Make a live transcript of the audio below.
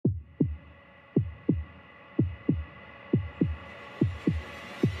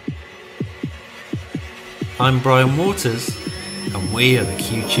I'm Brian Waters, and we are the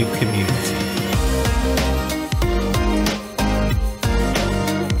QTube community.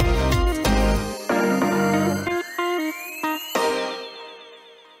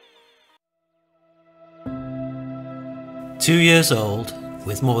 Two years old,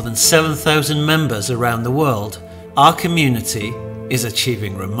 with more than 7,000 members around the world, our community is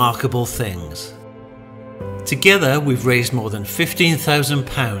achieving remarkable things. Together, we've raised more than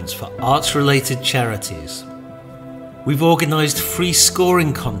 £15,000 for arts-related charities. We've organised free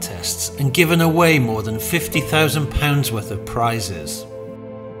scoring contests and given away more than £50,000 worth of prizes.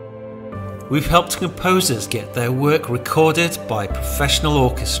 We've helped composers get their work recorded by a professional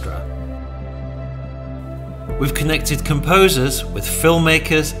orchestra. We've connected composers with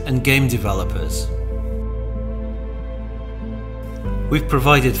filmmakers and game developers. We've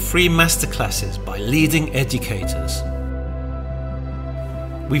provided free masterclasses by leading educators.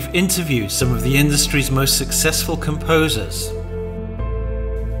 We've interviewed some of the industry's most successful composers.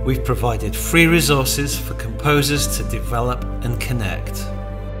 We've provided free resources for composers to develop and connect.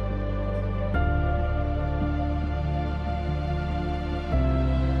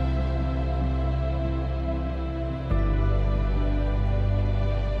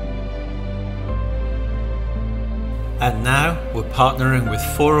 And now we're partnering with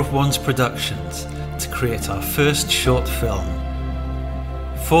 4 of One's Productions to create our first short film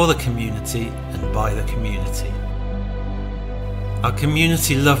for the community and by the community. Our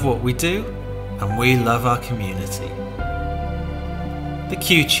community love what we do, and we love our community. The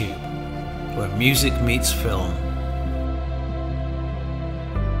QTube, where music meets film.